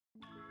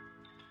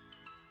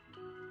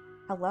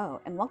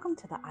Hello, and welcome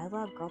to the I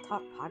Love Girl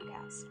Talk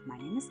podcast. My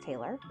name is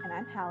Taylor. And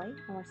I'm Hallie,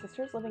 and we're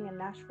sisters living in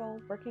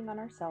Nashville, working on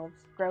ourselves,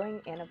 growing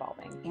and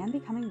evolving. And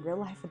becoming real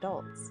life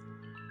adults.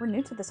 We're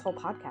new to this whole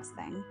podcast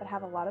thing, but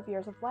have a lot of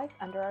years of life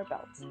under our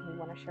belts, and we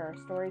want to share our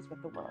stories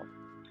with the world.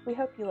 We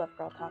hope you love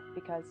Girl Talk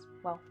because,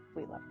 well,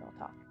 we love Girl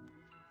Talk.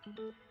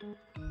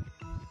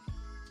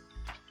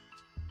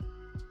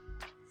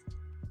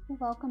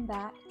 Welcome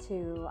back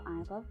to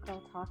I Love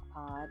Girl Talk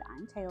pod.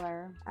 I'm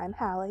Taylor. I'm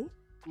Hallie.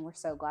 And we're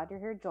so glad you're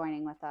here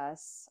joining with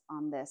us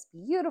on this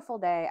beautiful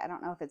day. I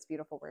don't know if it's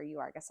beautiful where you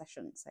are. I guess I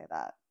shouldn't say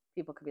that.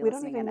 People could be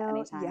listening in at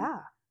any time.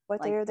 Yeah.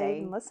 What day are they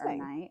even listening?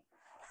 Or night.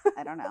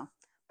 I don't know.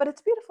 But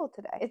it's beautiful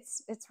today.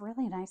 It's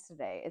really nice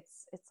today.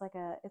 It's like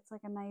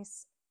a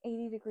nice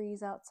 80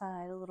 degrees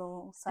outside, a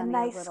little sunny, a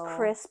nice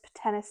crisp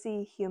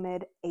Tennessee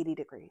humid 80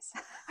 degrees.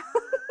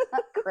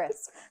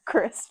 Crisp.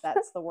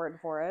 That's the word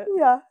for it.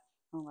 Yeah.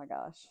 Oh my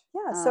gosh.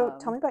 Yeah. So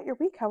tell me about your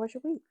week. How was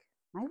your week?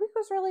 My week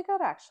was really good,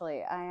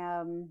 actually.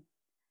 I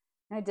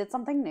did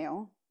something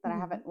new that I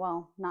haven't,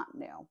 well, not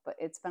new, but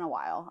it's been a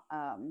while.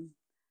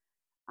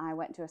 I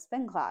went to a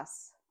spin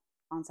class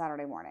on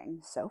Saturday morning.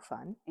 So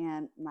fun.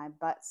 And my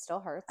butt still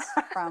hurts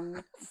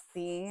from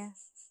the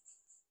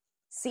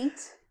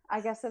seat, I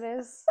guess it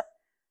is.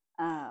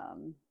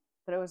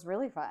 But it was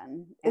really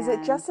fun. Is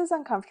it just as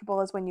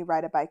uncomfortable as when you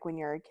ride a bike when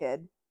you're a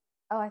kid?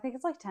 Oh, I think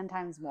it's like 10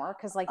 times more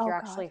because you're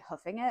actually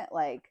hoofing it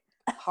like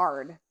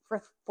hard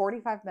for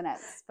 45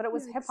 minutes. But it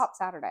was Hip Hop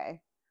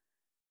Saturday.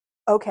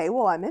 Okay,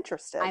 well, I'm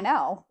interested. I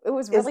know. It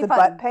was really fun. Is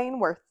the butt pain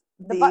worth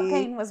the butt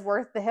pain was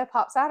worth the Hip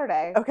Hop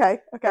Saturday. Okay.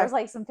 There was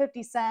like some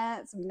 50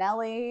 Cent, some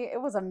Nelly.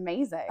 It was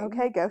amazing.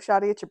 Okay, go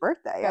shouty at your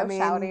birthday.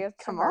 Shouty at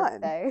your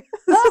birthday.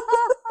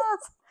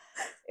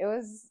 It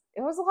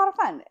was a lot of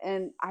fun.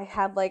 And I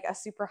had like a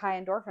super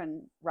high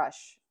endorphin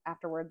rush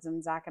afterwards,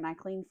 and Zach and I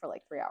cleaned for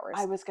like 3 hours.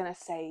 I was gonna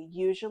say,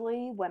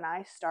 usually when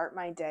I start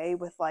my day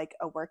with like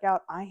a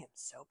workout, I am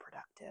so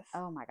productive.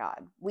 Oh my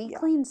God. We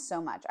cleaned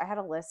so much. I had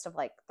a list of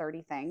like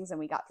 30 things and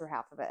we got through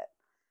half of it.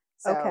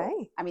 So,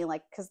 okay. I mean,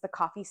 like, because the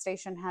coffee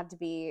station had to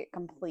be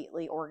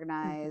completely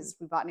organized.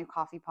 We bought new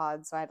coffee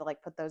pods, so I had to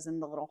like put those in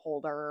the little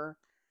holder.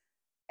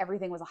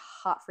 Everything was a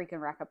hot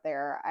freaking wreck up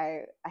there.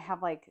 I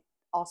have like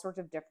all sorts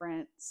of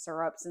different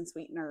syrups and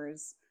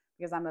sweeteners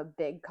because I'm a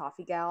big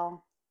coffee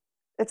gal.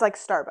 It's like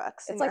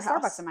Starbucks. It's like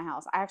Starbucks in my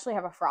house. I actually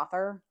have a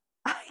frother,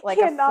 a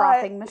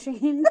frothing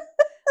machine.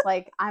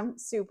 Like I'm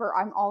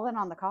all in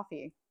on the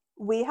coffee.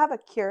 We have a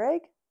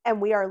Keurig, and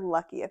we are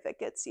lucky if it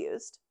gets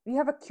used. You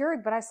have a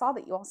Keurig, but I saw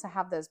that you also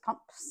have those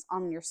pumps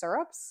on your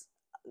syrups.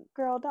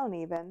 Girl, don't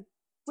even.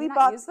 Do you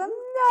not use them?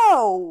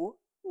 No.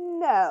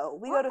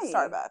 We Why? go to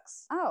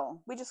Starbucks. Oh.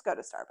 We just go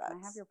to Starbucks.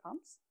 Can I have your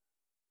pumps?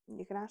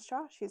 You can ask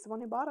Josh. He's the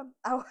one who bought them.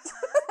 Oh.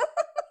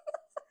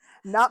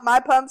 Not my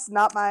pumps,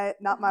 not my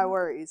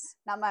worries.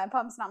 Not my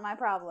pumps, not my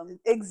problem.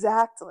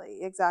 Exactly.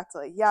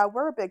 Yeah,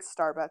 we're a big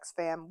Starbucks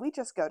fan. We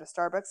just go to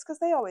Starbucks because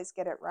they always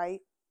get it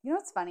right. You know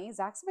what's funny?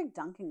 Zach's a big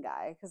Dunkin'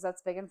 guy because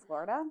that's big in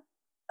Florida.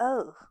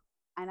 Oh.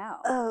 I know.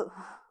 Oh.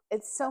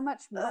 It's so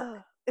much milk.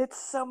 It's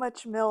so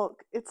much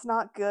milk. It's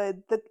not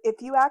good.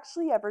 If you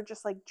actually ever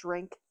just like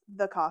drink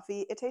the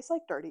coffee, it tastes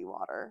like dirty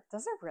water.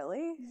 Does it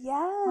really?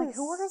 Yes. Like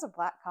who orders a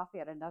black coffee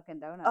at a Dunkin'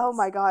 Donuts? Oh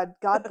my God.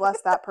 God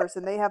bless that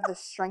person. They have the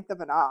strength of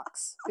an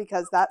ox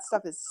because that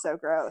stuff is so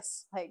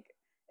gross. Like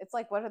it's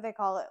like, what do they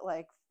call it?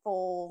 Like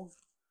full.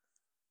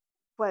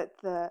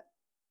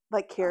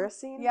 Like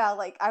kerosene? Yeah,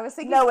 like I was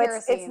thinking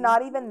kerosene. It's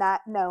not even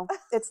that. No,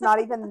 it's not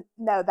even.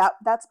 No,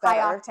 that's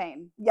better. High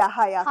octane. Yeah,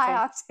 high octane.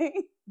 High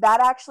octane. That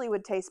actually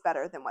would taste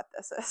better than what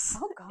this is.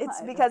 Oh God. It's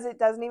because it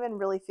doesn't even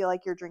really feel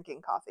like you're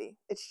drinking coffee.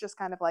 It's just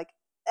kind of like,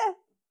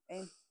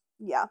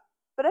 Yeah.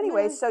 But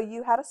anyway, so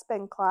you had a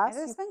spin class.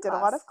 You did a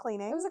lot of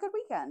cleaning. It was a good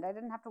weekend. I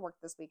didn't have to work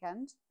this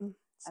weekend,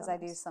 as I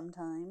do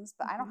sometimes.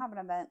 But I don't have an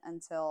event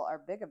until our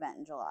big event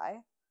in July,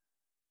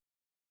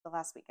 the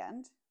last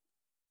weekend.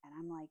 And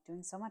I'm like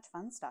doing so much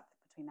fun stuff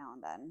between now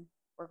and then.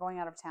 We're going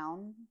out of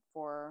town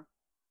for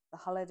the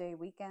holiday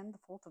weekend, the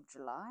 4th of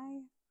July.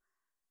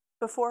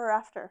 Before or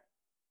after?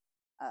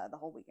 The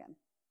whole weekend.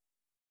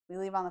 We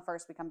leave on the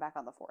 1st, we come back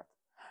on the 4th.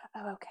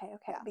 Oh, okay.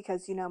 Yeah.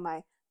 Because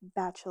my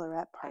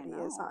bachelorette party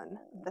is on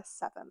the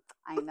 7th.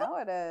 I know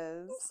it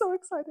is. I'm so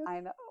excited.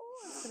 I know.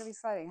 It's going to be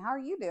exciting. How are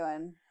you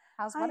doing?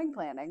 How's wedding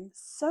planning?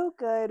 So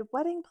good.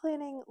 Wedding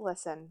planning,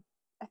 listen,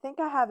 I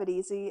think I have it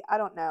easy. I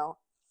don't know.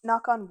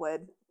 Knock on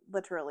wood.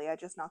 Literally, I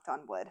just knocked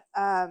on wood.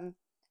 I'm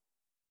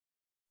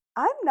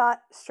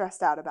not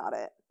stressed out about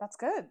it. That's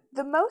good.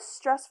 The most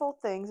stressful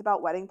things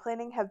about wedding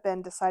planning have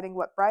been deciding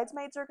what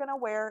bridesmaids are going to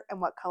wear and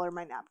what color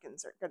my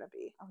napkins are going to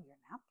be. Oh, your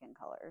napkin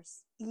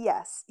colors.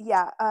 Yes.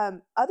 Yeah.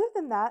 Other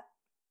than that,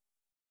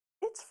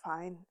 it's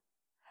fine.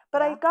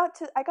 But I got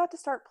to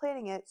start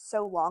planning it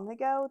so long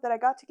ago that I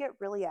got to get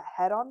really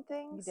ahead on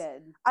things. You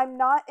did. I'm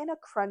not in a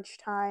crunch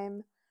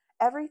time.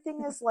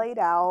 Everything is laid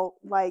out,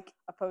 like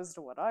opposed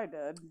to what I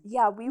did.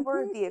 Yeah, we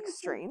were the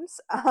extremes.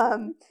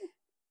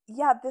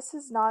 Yeah, this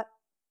is not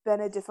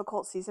been a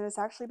difficult season. It's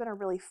actually been a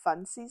really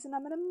fun season.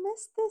 I'm going to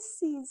miss this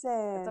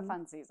season. It's a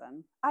fun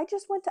season. I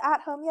just went to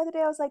At Home the other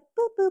day. I was like,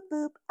 boop, boop,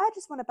 boop. I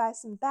just want to buy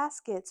some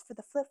baskets for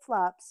the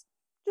flip-flops.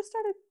 Just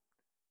started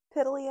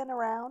piddling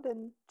around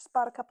and just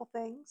bought a couple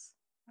things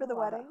for the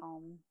wedding. At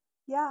Home.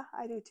 Yeah,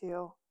 I do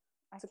too.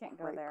 I can't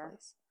go there.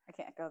 Place. I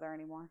can't go there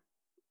anymore.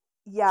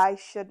 Yeah, I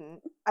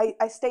shouldn't.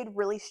 I stayed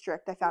really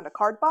strict. I found a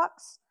card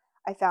box.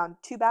 I found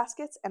 2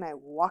 baskets and I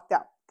walked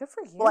out. Good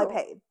for you. Well, I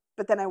paid,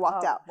 but then I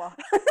walked out. Well,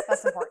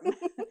 that's important.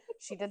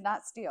 She did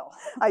not steal.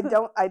 I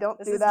don't this do that.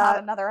 This is not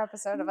another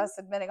episode of us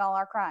admitting all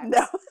our crimes.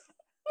 No.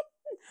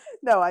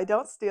 No, I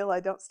don't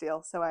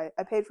steal. So I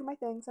paid for my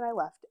things and I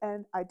left,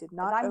 and I did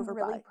not overbuy. I'm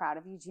really proud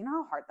of you. Do you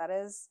know how hard that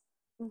is?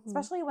 Mm-hmm.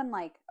 Especially when,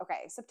 like,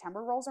 okay,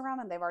 September rolls around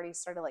and they've already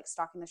started, like,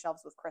 stocking the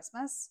shelves with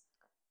Christmas.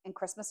 And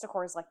Christmas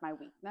decor is, like, my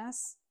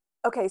weakness.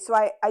 Okay, so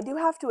I do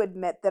have to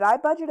admit that I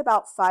budget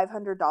about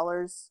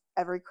 $500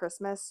 every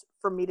Christmas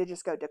for me to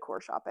just go decor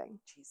shopping.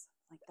 Jeez,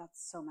 like,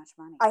 that's so much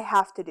money. I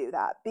have to do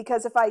that,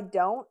 because if I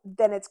don't,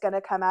 then it's going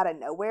to come out of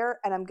nowhere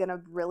and I'm going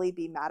to really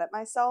be mad at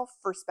myself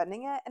for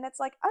spending it. And it's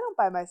like, I don't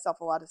buy myself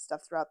a lot of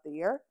stuff throughout the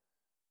year.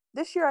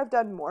 This year I've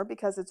done more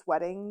because it's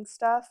wedding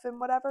stuff and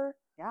whatever.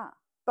 Yeah.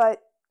 But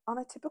on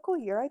a typical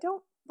year, I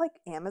don't like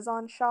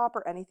Amazon shop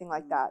or anything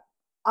like that.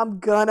 I'm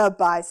gonna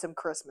buy some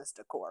Christmas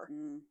decor.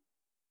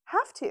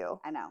 Have to.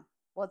 I know.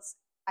 Well,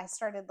 I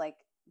started like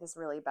this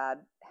really bad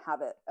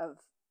habit of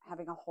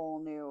having a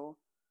whole new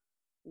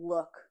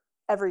look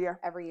every year.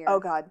 Oh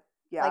God.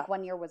 Yeah. Like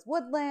one year was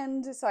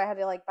woodland, so I had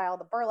to like buy all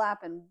the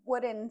burlap and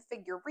wooden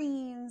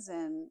figurines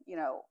and, you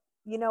know.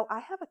 You know, I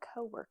have a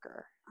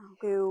coworker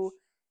who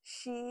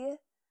she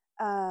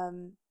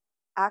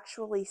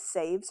actually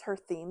saves her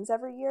themes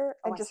every year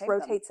and just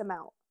rotates them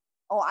out.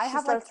 Oh, I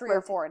have like 3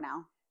 or 4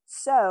 now.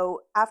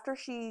 So after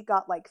she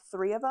got like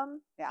 3 of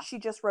them, yeah, she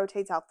just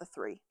rotates out the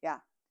 3. Yeah.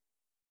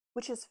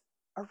 Which is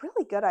a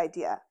really good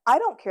idea. I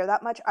don't care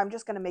that much. I'm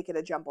just going to make it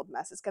a jumbled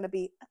mess. It's going to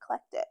be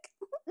eclectic.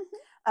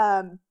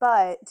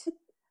 But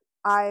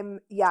I'm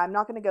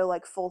not going to go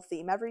like full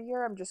theme every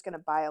year. I'm just going to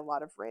buy a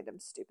lot of random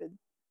stupid.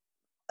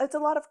 It's a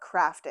lot of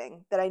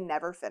crafting that I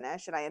never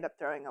finish and I end up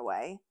throwing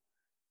away.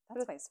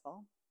 That's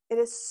wasteful. It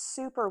is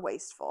super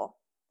wasteful.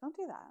 Don't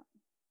do that.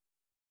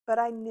 But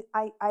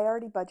I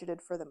already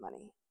budgeted for the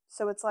money.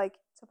 So it's like,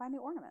 so buy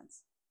new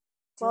ornaments.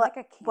 Do like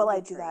a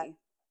candy tree. that.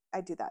 I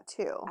do that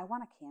too. I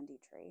want a candy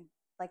tree.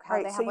 Like how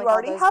they have so like you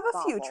already have a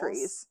baubles. few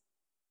trees.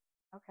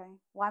 Okay.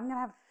 Well,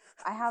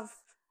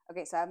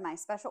 okay, so I have my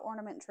special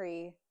ornament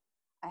tree.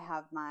 I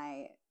have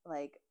my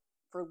like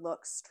for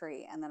looks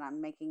tree, and then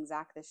I'm making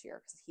Zach this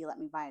year because he let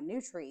me buy a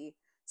new tree.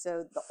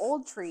 So the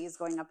old tree is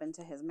going up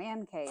into his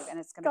man cave, and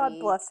it's going to be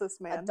God bless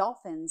this man. A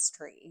dolphin's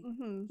tree.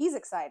 Mm-hmm. He's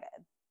excited.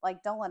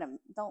 Like, don't let him.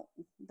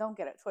 Don't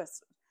get it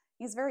twisted.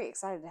 He's very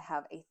excited to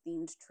have a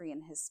themed tree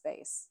in his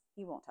space.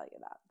 He won't tell you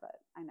that, but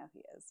I know he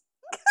is.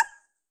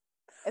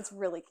 It's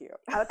really cute.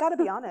 I gotta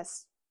be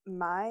honest.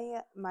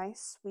 My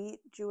sweet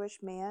Jewish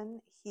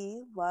man,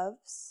 he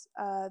loves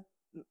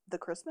the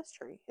Christmas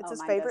tree. It's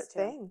his favorite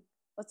thing.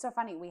 What's so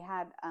funny? We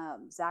had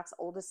Zach's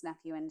oldest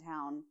nephew in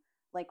town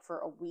like for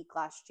a week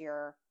last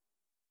year.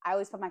 I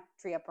always put my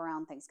tree up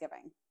around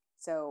Thanksgiving,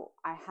 so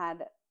I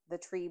had the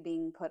tree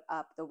being put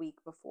up the week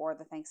before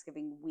the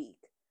Thanksgiving week.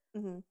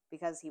 Mm-hmm.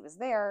 Because he was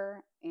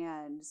there,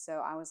 and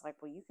so I was like,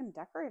 well, you can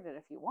decorate it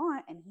if you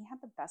want. And he had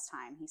the best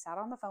time. He sat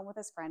on the phone with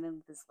his friend and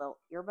with his little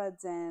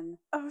earbuds in.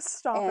 Oh,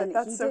 stop it.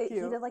 That's so cute.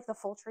 He did like the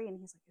full tree, and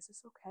he's like, is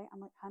this okay? I'm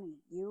like, honey,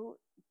 you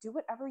do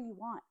whatever you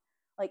want.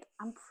 Like,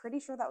 I'm pretty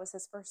sure that was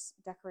his first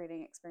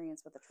decorating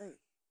experience with a tree.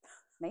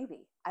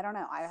 Maybe. I don't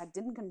know. I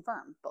didn't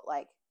confirm, but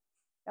like,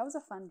 that was a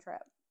fun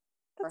trip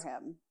for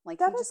him. Like,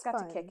 he just got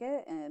to kick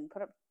it and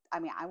put up. I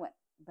mean, I went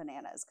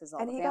bananas because all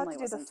the family was in town. And he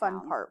got to do the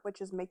fun part,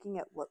 which is making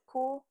it look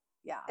cool.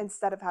 Yeah.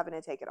 Instead of having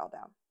to take it all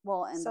down.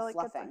 Well, and the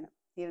fluffing.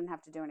 He didn't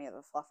have to do any of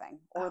the fluffing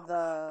or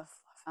the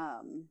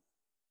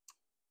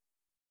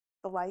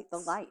lights. The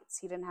lights.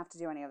 He didn't have to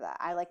do any of that.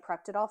 I like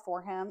prepped it all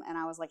for him, and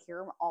I was like,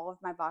 here are all of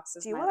my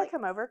boxes. Do you want to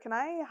come over? Can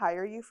I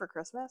hire you for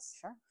Christmas?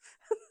 Sure.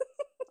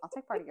 I'll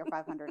take part of your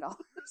 $500.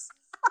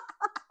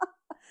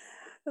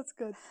 That's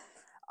good.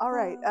 All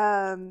right.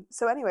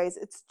 So anyways,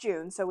 it's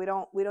June, so we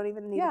don't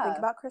even need to think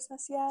about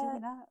Christmas yet. Do we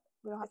not?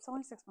 We don't have it's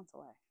only 6 months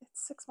away.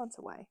 It's 6 months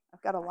away.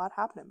 I've got a lot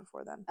happening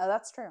before then. Oh,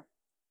 that's true.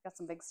 Got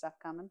some big stuff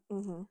coming.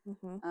 Mm-hmm,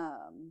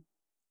 mm-hmm.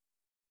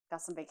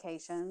 Got some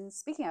vacations.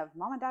 Speaking of,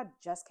 Mom and Dad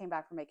just came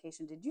back from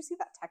vacation. Did you see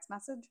that text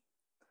message?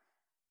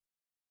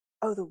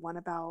 Oh, the one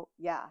about...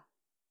 Yeah.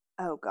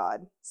 Oh,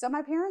 God. So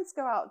my parents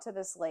go out to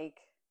this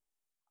lake.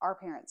 Our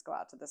parents go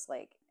out to this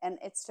lake, and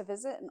it's to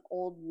visit an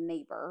old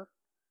neighbor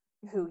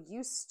who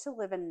used to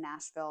live in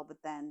Nashville, but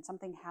then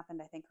something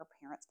happened. I think her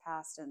parents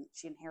passed and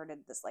she inherited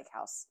this lake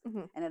house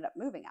and ended up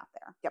moving out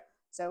there. Yep.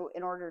 So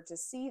in order to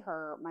see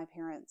her, my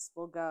parents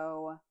will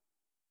go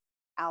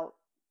out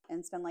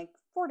and spend like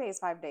 4 days,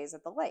 5 days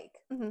at the lake,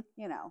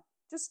 you know,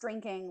 just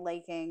drinking,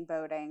 laking,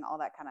 boating, all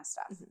that kind of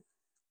stuff.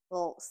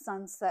 Little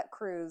sunset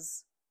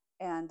cruise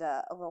and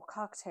a little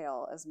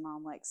cocktail, as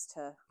Mom likes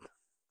to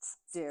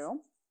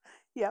do.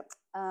 Yep.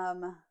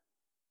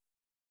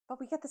 But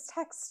we get this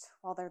text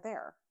while they're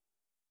there.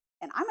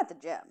 And I'm at the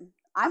gym.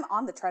 I'm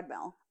on the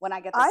treadmill when I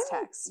get this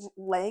text.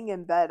 Laying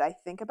in bed, I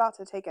think about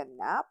to take a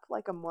nap,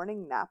 like a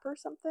morning nap or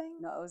something.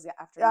 No, it was the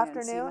afternoon.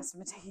 Afternoon? So you must have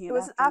been taking It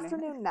was an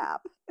afternoon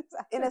nap.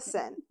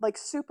 Innocent. Like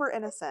super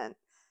innocent.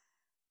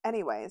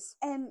 Anyways.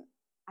 And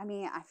I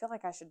mean, I feel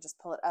like I should just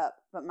pull it up.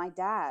 But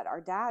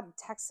our dad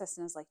texts us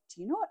and is like,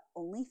 do you know what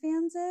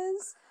OnlyFans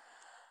is?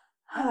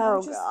 And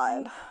oh,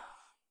 God. Like,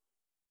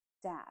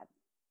 Dad.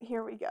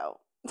 Here we go.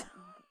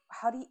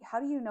 How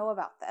do you know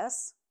about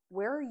this?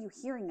 Where are you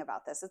hearing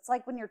about this? It's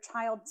like when your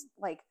child's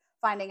like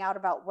finding out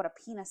about what a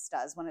penis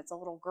does when it's a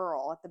little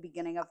girl at the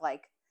beginning of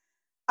like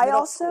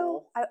middle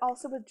school. I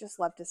also would just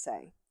love to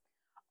say,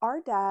 our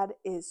dad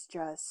is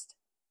just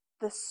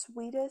the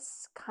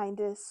sweetest,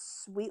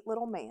 kindest, sweet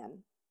little man.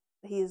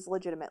 He is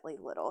legitimately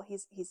little.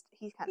 He's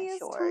kind of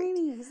short.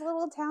 Tiny. He's a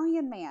little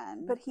Italian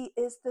man. But he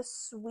is the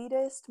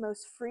sweetest,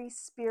 most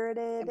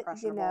free-spirited,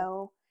 impressionable. you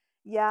know.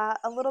 Yeah,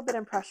 a little bit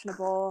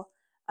impressionable.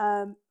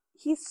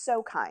 He's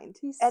so kind.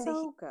 He's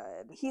so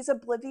good. He's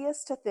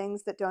oblivious to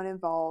things that don't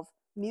involve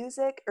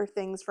music or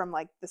things from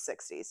like the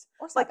 60s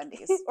or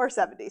 70s. Or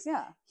 70s.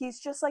 Yeah. He's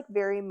just like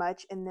very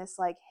much in this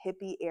like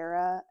hippie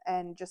era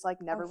and just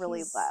like never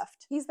really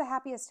left. He's the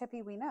happiest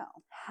hippie we know.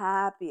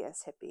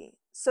 Happiest hippie.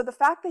 So the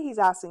fact that he's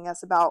asking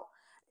us about,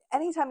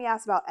 anytime he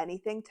asks about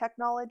anything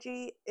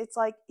technology, it's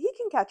like he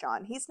can catch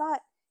on. He's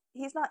not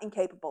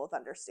incapable of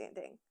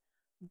understanding.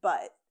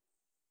 But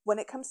when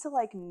it comes to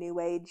like new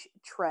age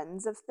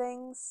trends of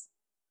things,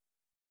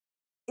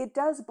 it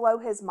does blow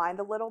his mind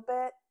a little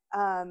bit.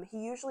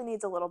 He usually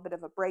needs a little bit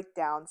of a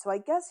breakdown. So I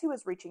guess he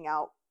was reaching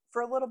out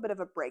for a little bit of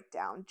a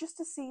breakdown just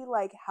to see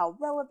like how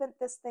relevant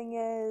this thing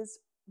is.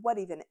 What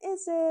even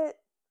is it?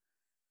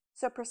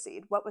 So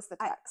proceed. What was the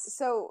text?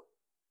 So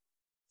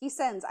he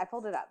sends, I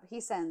pulled it up.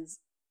 He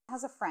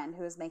has a friend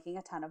who is making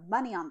a ton of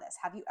money on this.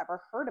 Have you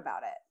ever heard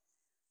about it?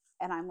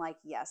 And I'm like,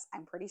 yes,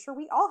 I'm pretty sure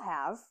we all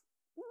have.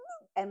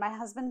 And my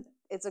husband,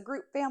 it's a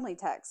group family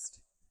text.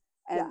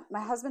 And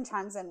my husband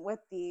chimes in with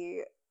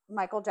the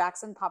Michael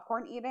Jackson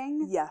popcorn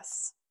eating.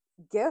 Yes.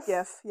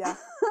 GIF. Yeah.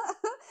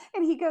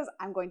 And he goes,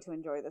 I'm going to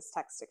enjoy this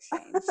text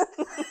exchange.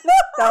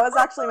 That was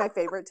actually my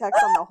favorite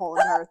text on the whole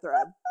entire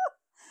thread.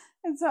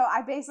 And so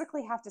I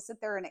basically have to sit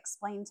there and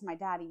explain to my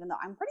dad, even though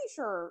I'm pretty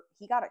sure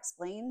he got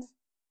explained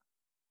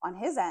on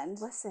his end.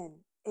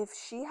 Listen, if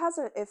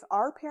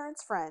our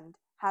parents' friend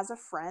has a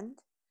friend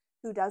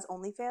who does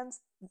OnlyFans,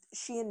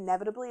 she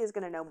inevitably is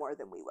going to know more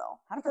than we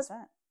will. 100%.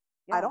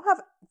 Yeah.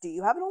 Do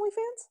you have an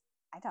OnlyFans?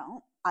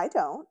 I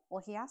don't.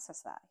 Well, he asked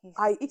us that.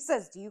 He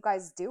says, do you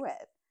guys do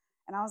it?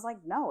 And I was like,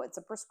 no, it's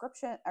a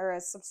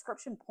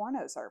subscription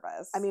porno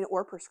service. I mean,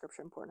 or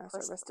prescription porno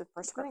service,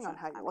 depending on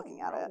how you're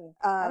looking at it.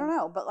 I don't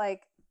know, but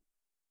like.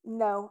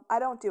 No, I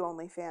don't do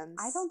OnlyFans.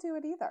 I don't do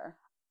it either.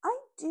 I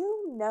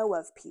do know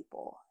of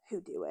people who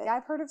do it. Yeah,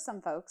 I've heard of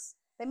some folks.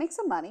 They make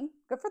some money.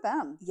 Good for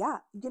them. Yeah.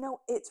 You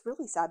know, it's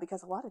really sad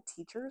because a lot of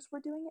teachers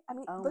were doing it. I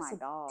mean, listen,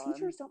 my God.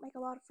 Teachers don't make a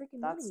lot of freaking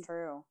money. That's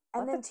true.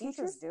 And Let the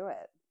teachers do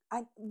it.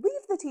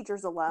 Leave the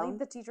teachers alone. Leave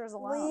the teachers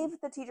alone. Leave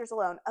the teachers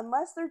alone.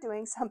 Unless they're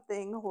doing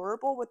something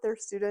horrible with their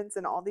students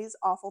and all these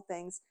awful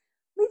things,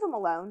 leave them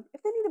alone.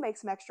 If they need to make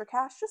some extra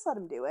cash, just let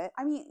them do it.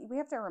 I mean, we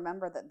have to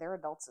remember that they're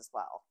adults as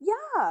well.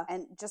 Yeah.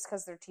 And just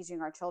because they're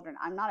teaching our children,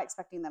 I'm not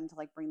expecting them to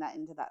like bring that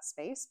into that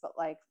space, but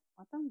like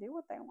let them do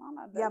what they want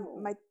to do.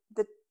 Yeah,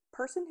 the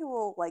person who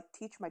will like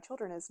teach my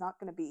children is not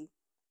going to be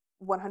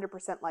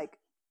 100% like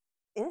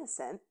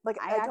innocent. Like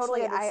I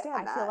totally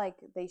understand that. I feel like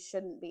they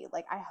shouldn't be.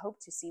 Like I hope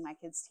to see my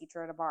kid's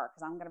teacher at a bar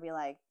because I'm going to be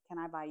like, can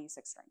I buy you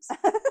 6 drinks?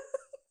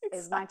 Exactly.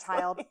 Is my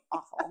child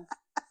awful?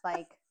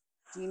 Like,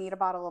 do you need a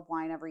bottle of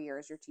wine every year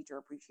as your teacher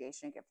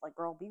appreciation gift? Like,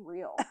 girl, be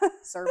real.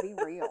 Sir, be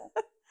real.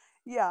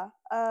 Yeah.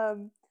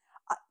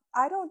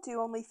 I don't do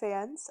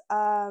OnlyFans.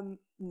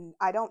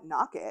 I don't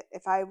knock it.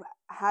 If I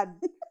had,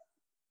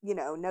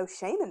 no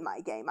shame in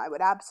my game, I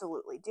would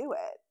absolutely do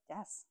it.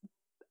 Yes.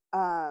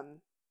 I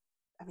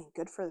mean,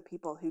 good for the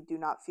people who do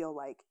not feel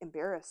like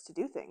embarrassed to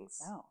do things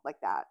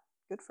like that.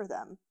 Good for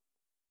them.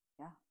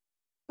 Yeah.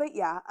 But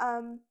yeah.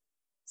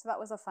 So that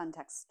was a fun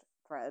text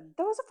thread.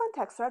 That was a fun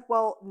text thread.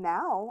 Well,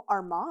 now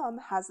our mom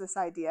has this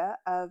idea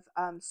of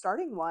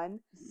starting one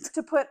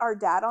to put our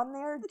dad on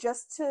there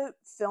just to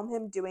film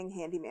him doing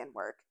handyman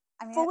work.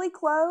 I mean, fully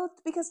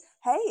clothed, because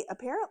hey,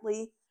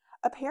 apparently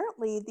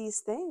these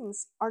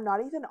things are not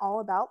even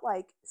all about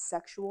like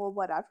sexual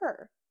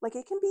whatever. Like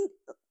it can be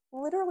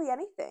literally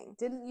anything.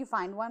 Didn't you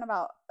find one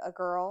about a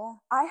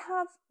girl? I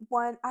have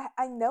one.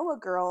 I know a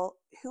girl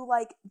who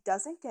like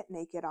doesn't get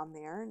naked on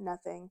there.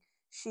 Nothing.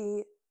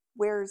 She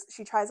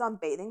tries on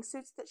bathing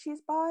suits that she's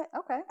bought.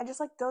 Okay. And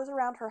just like goes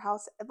around her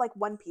house, like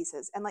one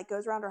pieces, and like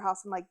goes around her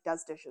house and like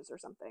does dishes or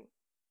something.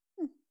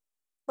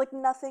 Like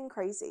nothing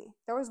crazy.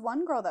 There was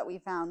one girl that we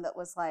found that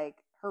was like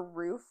her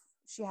roof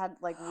she had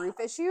like roof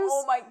issues.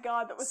 Oh my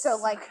God, that was so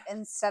like good.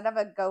 instead of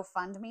a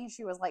GoFundMe,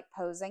 she was like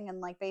posing in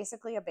like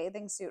basically a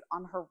bathing suit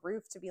on her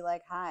roof to be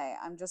like, "Hi,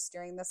 I'm just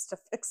doing this to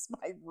fix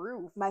my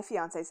roof." My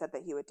fiance said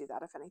that he would do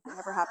that if anything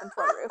ever happened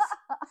to our roof.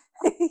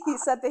 He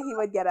said that he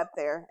would get up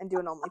there and do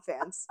an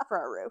OnlyFans for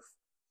our roof.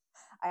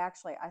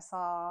 I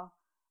saw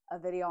a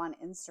video on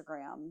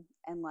Instagram,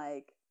 and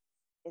like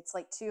it's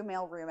like two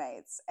male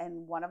roommates,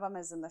 and one of them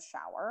is in the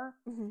shower,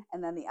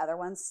 and then the other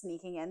one's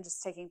sneaking in,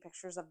 just taking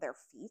pictures of their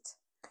feet.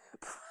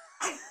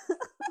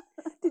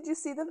 Did you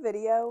see the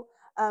video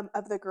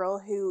of the girl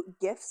who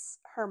gifts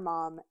her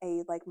mom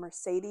a like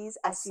Mercedes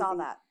SUV? I saw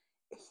that.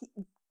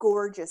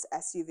 Gorgeous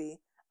SUV,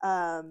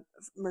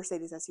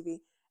 Mercedes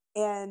SUV,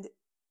 and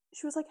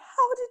she was like,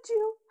 how did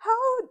you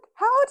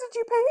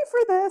pay for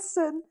this?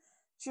 And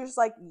she was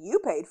like, you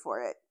paid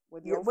for it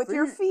with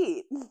your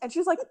feet. And she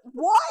was like,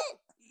 what?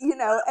 You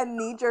know, and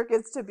knee jerk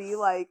is to be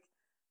like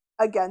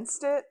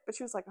against it, but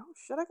she was like, oh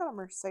shit, I got a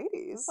Mercedes.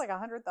 It's like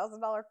 $100,000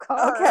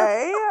 car.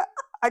 Okay,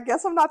 I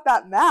guess I'm not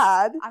that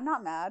mad. I'm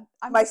not mad.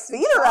 My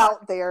feet are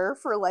out there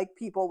for like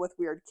people with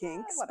weird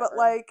kinks, but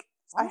like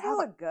I have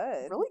a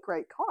good, really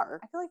great car.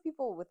 I feel like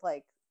people with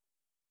like,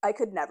 I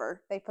could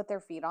never. They put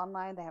their feet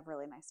online. They have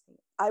really nice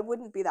feet. I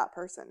wouldn't be that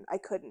person. I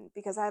couldn't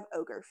because I have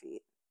ogre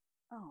feet.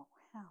 Oh,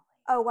 Hallie.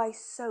 Oh, I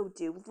so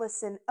do.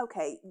 Listen,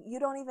 okay, you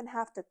don't even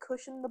have to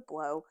cushion the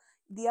blow.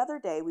 The other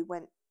day we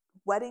went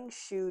wedding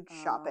shoe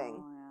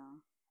shopping,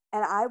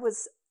 and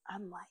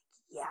I'm like,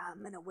 yeah,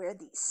 I'm gonna wear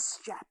these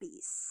strappy,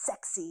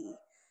 sexy,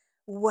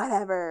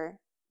 whatever,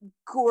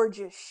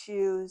 gorgeous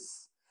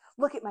shoes.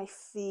 Look at my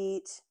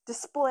feet,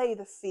 display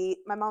the feet.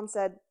 My mom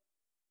said,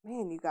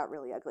 man, you got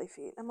really ugly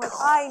feet. I'm like,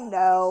 I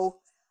know,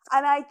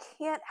 and I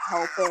can't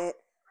help it.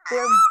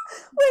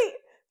 Wait,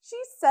 she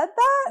said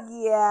that?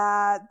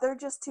 Yeah, they're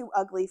just too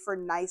ugly for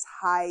nice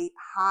high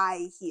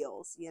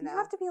heels, you know? You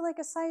have to be like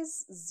a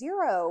size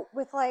 0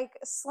 with like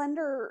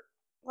slender,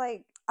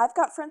 like I've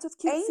got friends with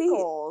cute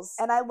ankles.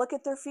 Feet, and I look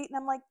at their feet and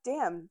I'm like,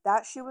 damn,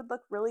 that shoe would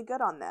look really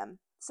good on them.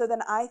 So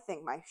then I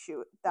think my shoe,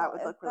 would look really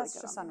good on them.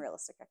 That's just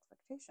unrealistic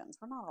expectations.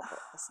 We're not all built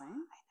the same. I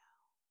know.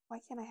 Why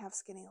can't I have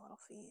skinny little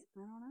feet? I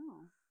don't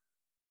know.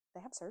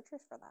 They have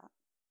surgeries for that.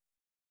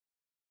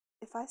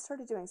 If I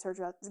started doing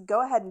surgery,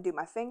 go ahead and do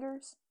my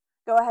fingers.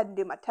 Go ahead and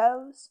do my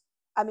toes.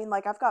 I mean,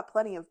 like, I've got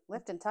plenty of...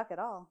 Lift and tuck it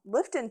all.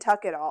 Lift and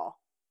tuck it all.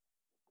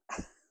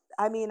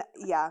 I mean,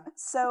 yeah.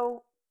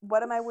 So,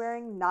 what am I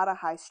wearing? Not a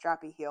high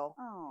strappy heel.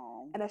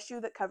 Oh. And a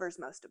shoe that covers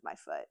most of my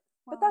foot.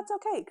 Well, but that's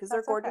okay, because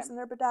they're gorgeous and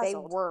they're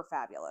bedazzled. They were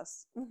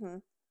fabulous. Mm-hmm.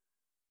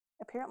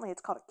 Apparently,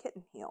 it's called a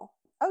kitten heel.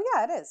 Oh,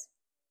 yeah, it is.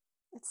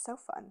 It's so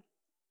fun.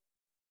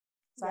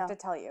 So I have to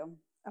tell you.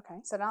 Okay.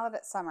 So now that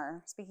it's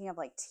summer, speaking of,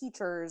 like,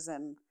 teachers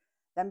and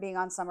them being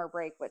on summer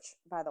break, which,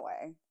 by the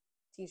way...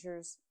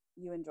 Teachers,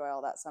 you enjoy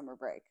all that summer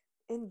break.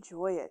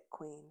 Enjoy it,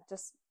 queen.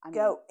 Just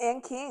go.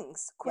 And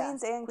kings.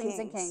 Queens and kings. Queens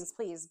and kings,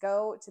 please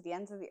go to the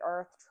ends of the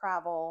earth,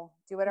 travel,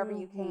 do whatever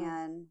you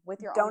can with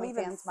your Don't OnlyFans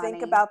even money.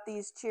 think about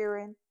these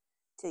cheering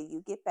till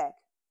you get back,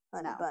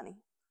 honey bunny.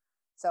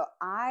 So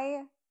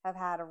I have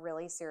had a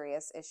really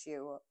serious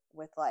issue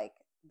with like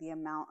the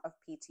amount of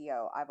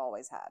PTO I've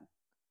always had.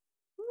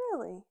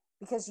 Really?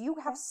 Because you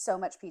have so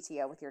much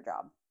PTO with your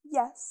job.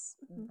 Yes.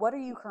 What are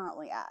you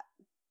currently at?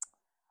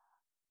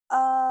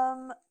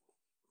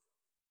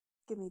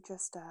 Give me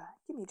just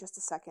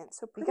a second.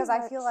 So because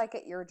I feel like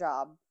at your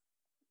job,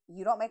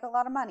 you don't make a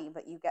lot of money,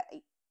 but you get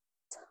a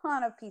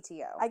ton of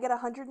PTO. I get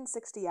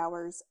 160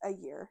 hours a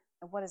year.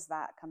 And what does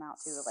that come out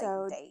to?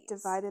 So like days?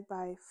 Divided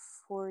by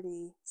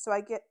 40. So I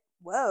get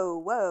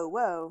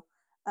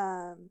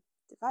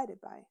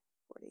divided by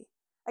 40.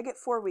 I get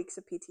 4 weeks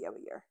of PTO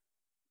a year.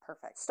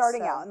 Perfect.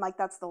 Starting out, and like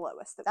that's the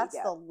lowest that we get.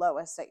 That's the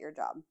lowest at your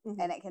job.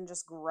 And it can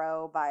just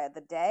grow by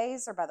the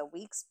days or by the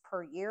weeks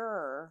per year?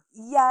 Or...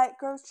 Yeah, it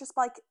grows just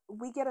like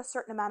we get a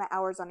certain amount of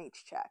hours on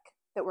each check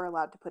that we're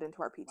allowed to put into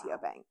our PTO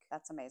bank.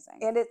 That's amazing.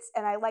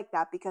 And I like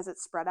that because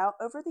it's spread out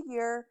over the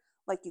year.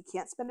 Like you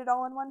can't spend it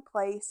all in one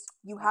place.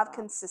 You have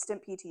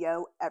consistent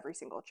PTO every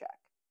single check.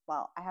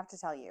 Well, I have to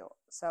tell you.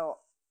 So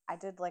I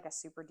did like a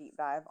super deep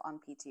dive on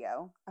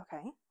PTO.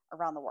 Okay.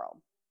 Around the world.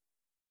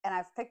 And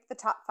I've picked the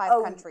top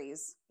 5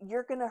 countries.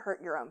 You're going to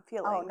hurt your own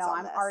feelings. Oh,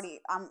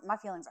 no, my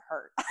feelings are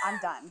hurt. I'm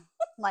done.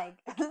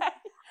 Like,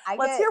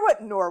 let's hear what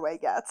Norway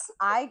gets.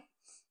 Are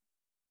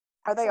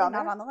they on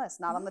there? Not on the list,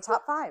 not on the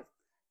top 5.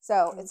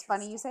 So it's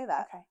funny you say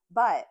that. Okay.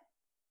 But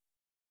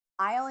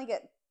I only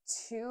get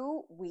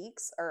 2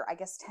 weeks, or I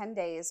guess 10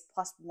 days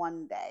plus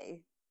 1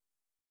 day.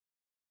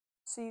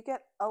 So you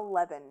get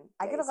 11 days.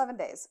 I get 11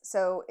 days.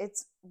 So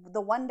it's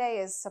the 1 day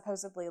is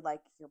supposedly like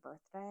your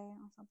birthday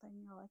or something.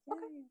 You're like, yay.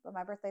 Okay. But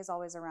my birthday is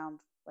always around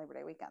Labor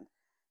Day weekend.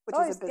 Which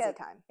is a busy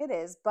time. It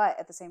is. But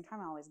at the same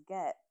time, I always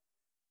get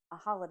a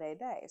holiday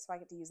day. So I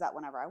get to use that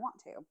whenever I want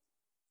to.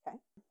 Okay.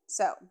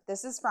 So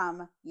this is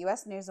from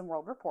U.S. News and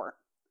World Report.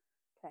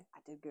 Okay. I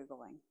did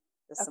Googling.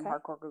 This is some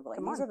hardcore Googling.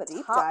 Come These on, are the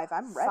deep top dive.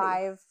 I'm ready.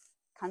 5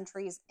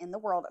 countries in the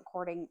world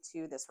according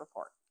to this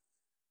report.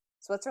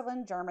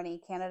 Switzerland, Germany,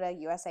 Canada,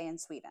 USA,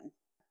 and Sweden.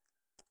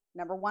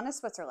 Number 1 is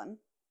Switzerland.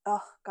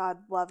 Oh, God,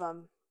 love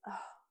them. Oh,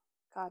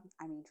 God.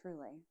 I mean,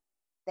 truly.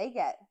 They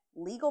get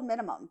legal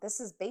minimum. This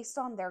is based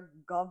on their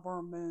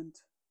government.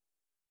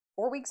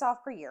 4 weeks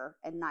off per year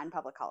and 9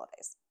 public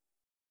holidays.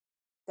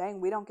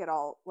 Dang, we don't get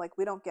all, like,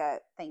 we don't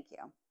get Thank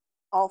you.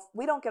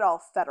 we don't get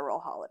all federal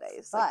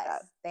holidays like But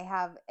that. they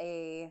have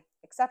a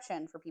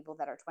exception for people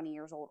that are 20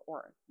 years old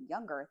or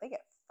younger. They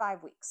get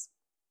 5 weeks.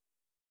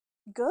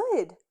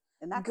 Good.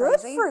 Isn't that Good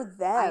crazy? for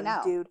them, I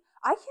know. dude.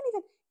 I can't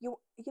even, you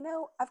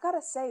know, I've got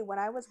to say, when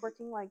I was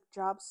working like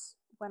jobs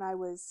when I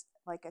was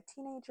like a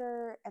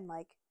teenager and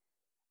like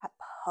at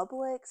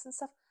Publix and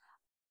stuff,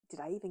 did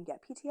I even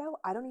get PTO?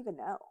 I don't even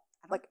know.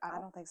 I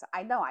don't think so.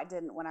 I know I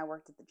didn't when I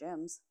worked at the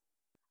gyms.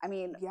 I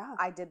mean, Yeah.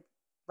 I did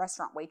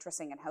restaurant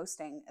waitressing and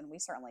hosting, and we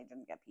certainly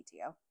didn't get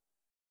PTO.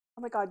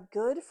 Oh my God,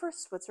 good for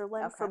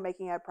Switzerland for Okay.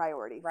 making it a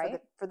priority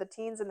Right? for the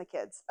teens and the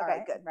kids. All Okay,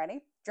 right, good.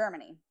 ready?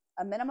 Germany,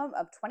 a minimum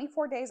of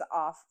 24 days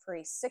off for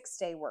a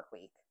 6-day work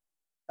week,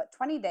 but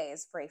 20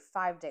 days for a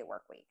 5-day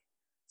work week.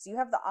 So you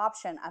have the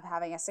option of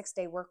having a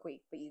 6-day work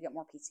week, but you get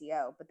more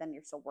PTO, but then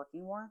you're still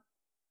working more.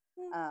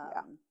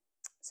 Yeah.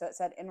 So it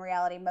said in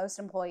reality, most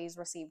employees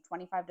receive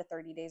 25 to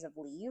 30 days of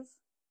leave,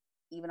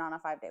 even on a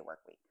 5-day work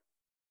week.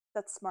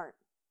 That's smart.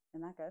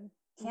 Isn't that good?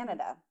 Mhm.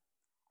 Canada,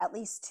 at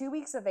least 2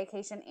 weeks of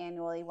vacation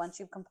annually once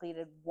you've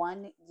completed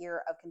 1 year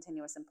of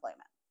continuous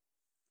employment.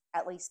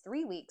 At least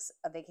 3 weeks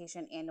of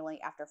vacation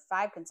annually after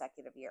 5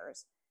 consecutive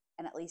years,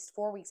 and at least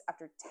 4 weeks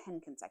after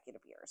 10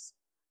 consecutive years.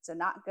 So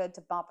not good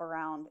to bump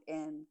around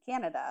in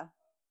Canada.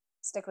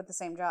 Stick with the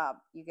same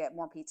job. You get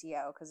more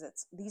PTO because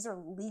these are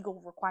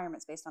legal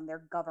requirements based on their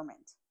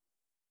government.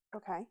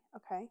 Okay.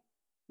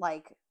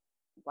 Like,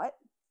 what?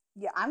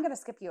 Yeah. I'm going to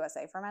skip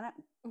USA for a minute.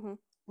 Mm-hmm.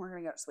 We're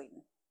going to go to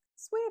Sweden.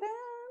 Sweden!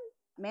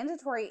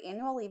 Mandatory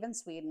annual leave in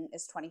Sweden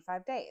is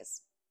 25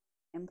 days.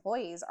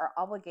 Employees are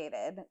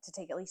obligated to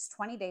take at least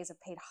 20 days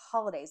of paid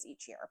holidays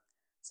each year.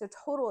 So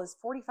total is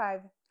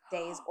 45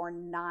 days or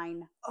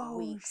 9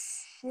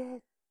 weeks. Oh,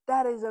 shit.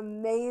 That is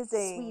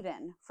amazing.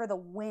 Sweden for the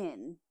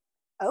win.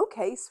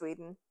 Okay,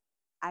 Sweden.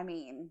 I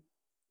mean,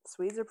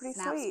 Swedes are pretty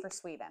snaps sweet. for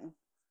Sweden.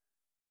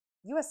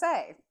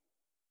 USA.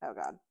 Oh,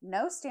 God.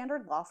 No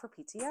standard law for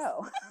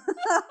PTO.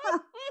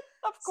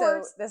 Of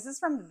course. So this is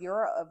from the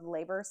Bureau of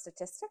Labor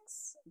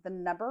Statistics. The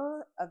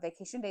number of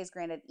vacation days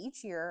granted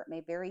each year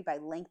may vary by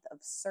length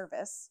of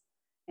service.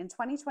 In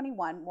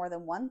 2021, more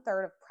than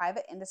 1/3 of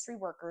private industry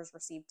workers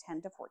received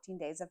 10 to 14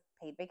 days of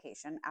paid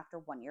vacation after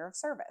 1 year of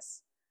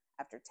service.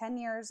 After 10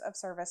 years of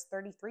service,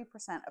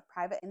 33% of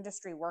private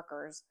industry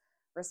workers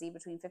receive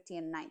between 15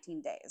 and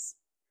 19 days.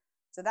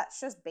 So that's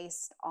just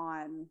based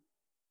on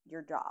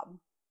your job.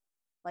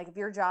 Like if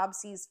your job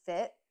sees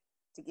fit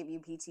to give you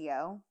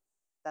PTO,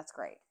 that's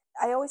great.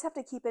 I always have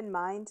to keep in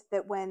mind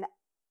that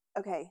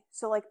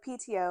so like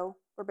PTO,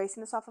 we're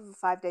basing this off of a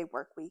 5-day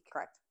work week.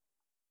 Correct.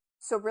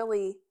 So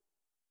really,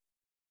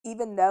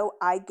 even though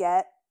I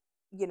get,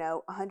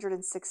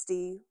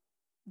 160,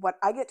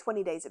 I get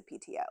 20 days of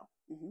PTO.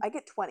 Mm-hmm. I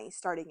get 20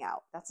 starting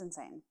out. That's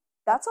insane.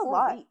 That's a 4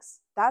 lot. Weeks.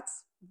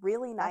 That's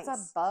really nice.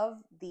 That's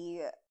above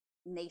the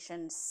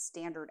nation's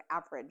standard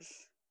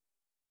average.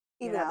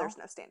 Even though there's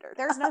no standard.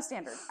 There's no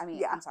standard. I mean,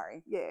 yeah. I'm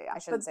sorry. Yeah. I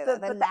shouldn't say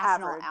that. The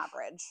national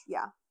average.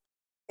 Yeah.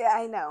 Yeah,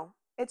 I know.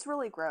 It's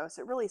really gross.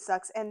 It really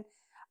sucks. And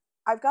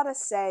I've got to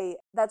say,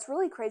 that's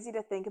really crazy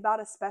to think about,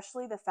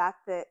 especially the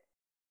fact that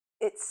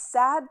it's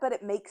sad, but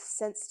it makes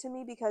sense to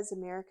me because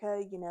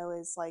America,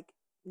 is like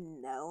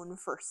known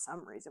for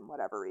some reason,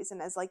 whatever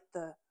reason, as like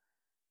the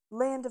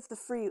land of the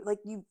free. Like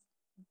you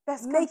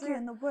best country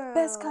in the world.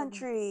 Best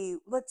country.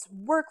 Let's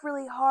work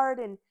really hard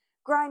and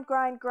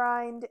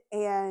grind.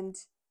 And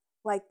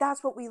like,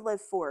 that's what we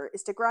live for,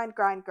 is to grind.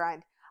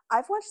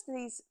 I've watched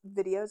these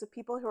videos of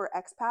people who are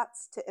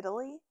expats to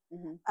Italy.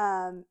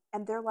 Mm-hmm.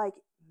 And they're like,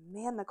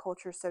 man, the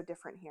culture is so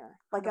different here.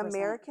 Like 100%.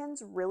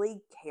 Americans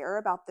really care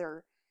about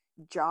their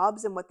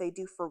jobs and what they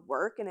do for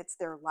work, and it's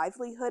their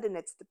livelihood and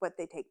it's what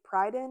they take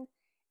pride in.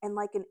 And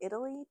like in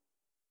Italy,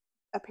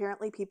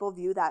 apparently people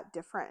view that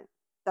different.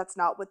 That's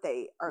not what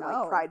they are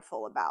like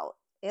prideful about.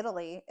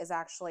 Italy is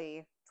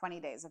actually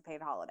 20 days of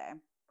paid holiday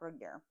per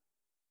year.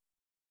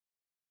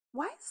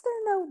 Why is there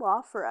no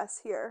law for us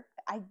here?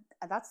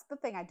 That's the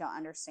thing I don't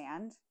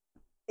understand.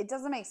 It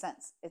doesn't make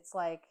sense. It's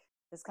like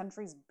this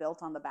country's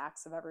built on the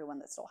backs of everyone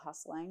that's still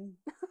hustling.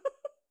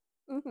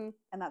 Mm-hmm.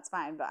 And that's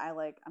fine, but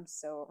I'm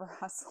so over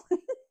hustling.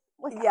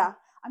 Yeah.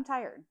 I'm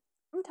tired.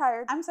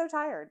 I'm so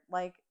tired.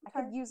 I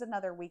could use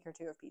another week or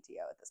 2 of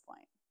PTO at this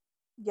point.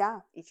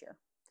 Yeah. Each year.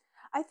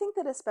 I think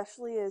that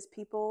especially as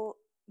people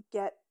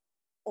get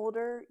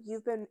older,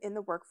 you've been in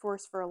the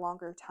workforce for a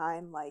longer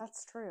time. Like,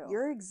 that's true.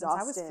 You're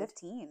exhausted. Since I was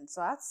 15,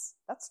 so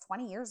that's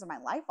 20 years of my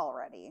life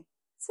already.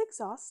 It's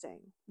exhausting.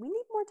 We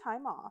need more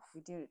time off.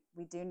 We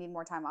do need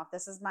more time off.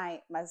 This is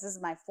my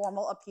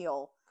formal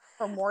appeal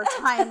for more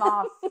time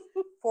off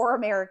for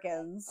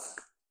Americans.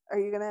 Are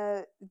you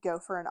gonna go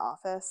for an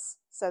office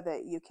so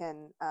that you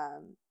can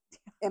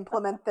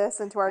implement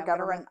this into our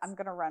government? I'm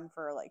gonna run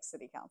for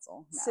city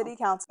council. No. City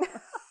council.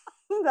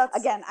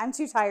 Again, I'm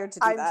too tired to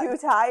do that. I'm too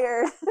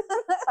tired.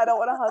 I don't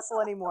want to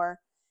hustle anymore.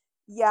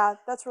 Yeah,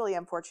 that's really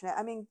unfortunate.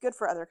 I mean, good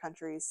for other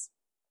countries.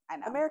 I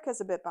know.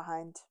 America's a bit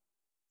behind.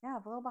 Yeah,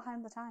 a little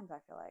behind the times, I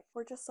feel like.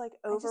 We're just like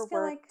I just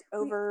feel like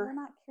overworked, we're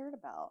not cared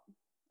about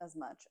as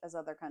much as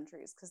other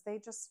countries because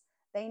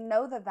they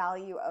know the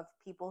value of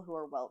people who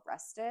are well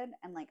rested,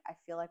 and like I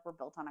feel like we're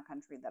built on a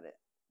country that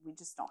we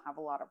just don't have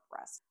a lot of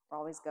rest. We're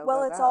always go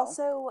Well, go it's go.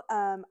 also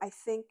I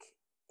think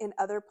in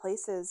other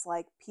places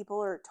like people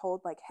are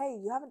told like, "Hey,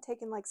 you haven't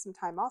taken like some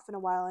time off in a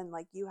while and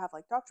like you have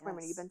like doctor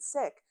appointment, you've Yes. been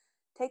sick.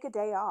 Take a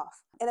day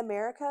off." In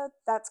America,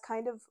 that's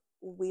kind of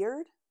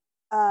weird.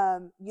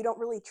 You don't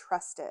really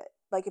trust it.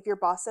 Like if your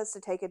boss says to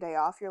take a day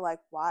off, you're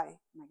like, "Why?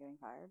 Am I getting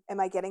fired? Am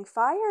I getting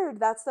fired?"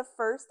 That's the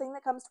first thing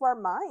that comes to our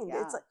mind.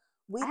 It's Yeah. like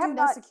we I do have no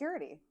not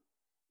security.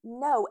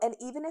 no, and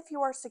even if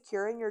you are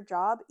secure in your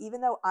job,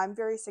 even though I'm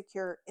very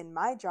secure in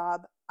my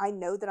job, I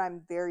know that I'm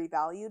very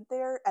valued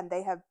there and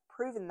they have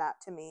proven that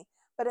to me.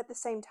 But at the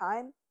same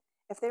time,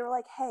 if they were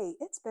like, "Hey,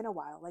 it's been a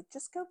while, like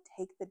just go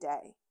take the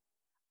day."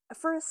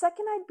 For a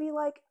second I'd be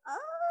like,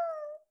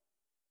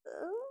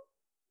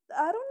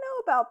 I don't know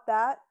about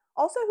that.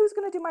 Also, who's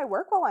going to do my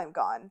work while I'm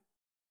gone?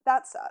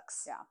 That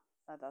sucks. Yeah,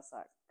 that does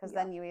suck. Because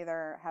Yeah. then you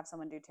either have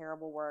someone do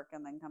terrible work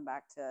and then come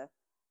back to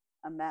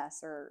a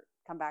mess, or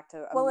come back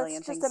to a Well, million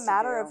it's just things a to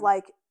matter of do.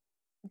 like,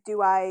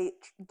 do I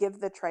give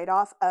the trade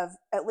off of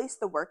at least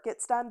the work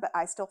gets done, but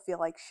I still feel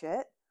like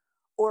shit?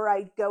 Or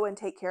I go and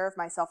take care of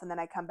myself and then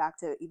I come back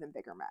to even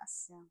bigger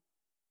mess.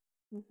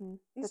 Yeah. Mm-hmm.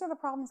 These are the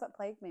problems that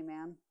plague me,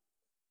 man.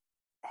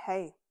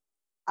 Hey,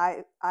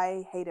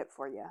 I hate it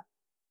for you.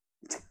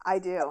 I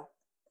do.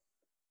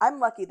 I'm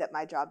lucky that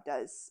my job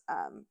does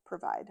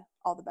provide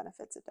all the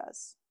benefits it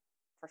does.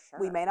 For sure.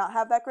 We may not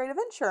have that great of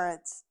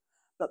insurance,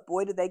 but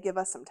boy, do they give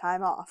us some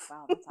time off.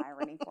 Wow, that's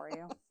irony for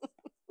you.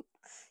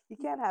 You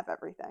can't have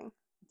everything.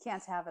 You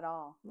can't have it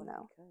all.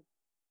 No. What if you could?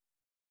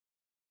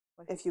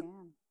 What If you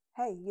can?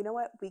 Hey, you know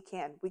what? We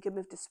can. We can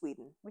move to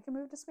Sweden. We can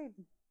move to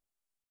Sweden.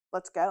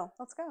 Let's go.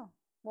 Let's go.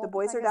 The Well,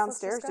 boys I are guess let's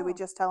just downstairs. Do we go.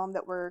 just tell them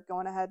that we're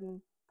going ahead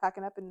and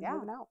packing up and Yeah.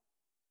 moving out?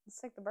 Let's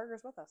take the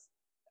burgers with us.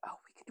 Oh,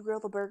 we could grill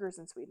the burgers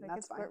in Sweden. We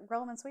That's could fine.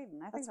 grill them in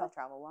Sweden. I think That's they'll fine.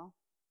 travel well.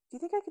 Do you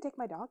think I could take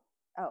my dog?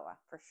 Oh,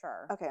 for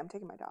sure. Okay, I'm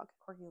taking my dog.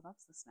 Corgi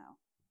loves the snow.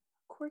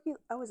 Corgi.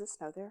 Oh, is it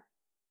snow there?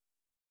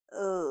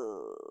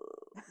 Oh.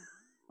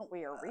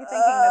 We are rethinking this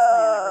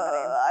plan,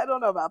 everybody. I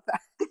don't know about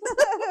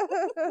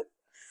that.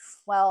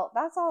 Well,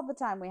 that's all the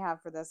time we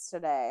have for this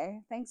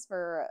today. Thanks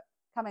for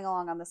coming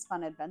along on this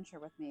fun adventure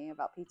with me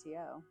about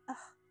PTO.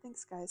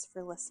 Thanks, guys,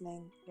 for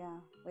listening. Yeah,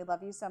 we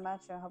love you so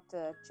much. I hope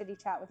to chitty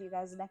chat with you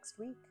guys next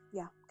week.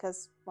 Yeah,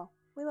 because, well,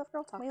 we love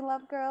girl talk. We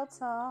love girl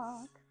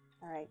talk.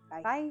 All right,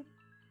 bye. Bye.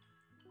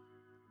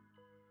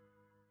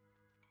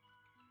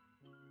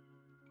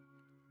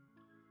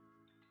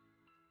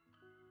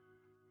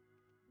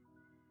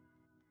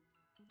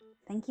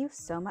 Thank you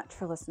so much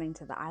for listening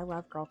to the I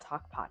Love Girl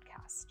Talk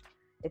podcast.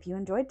 If you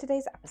enjoyed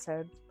today's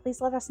episode,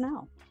 please let us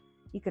know.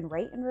 You can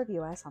rate and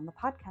review us on the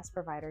podcast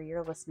provider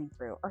you're listening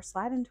through, or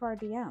slide into our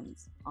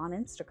DMs on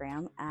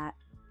Instagram at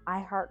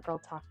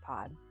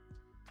iHeartGirlTalkPod.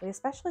 We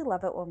especially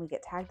love it when we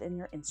get tagged in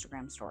your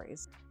Instagram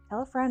stories.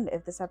 Tell a friend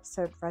if this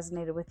episode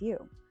resonated with you.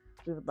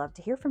 We would love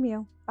to hear from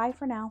you. Bye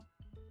for now.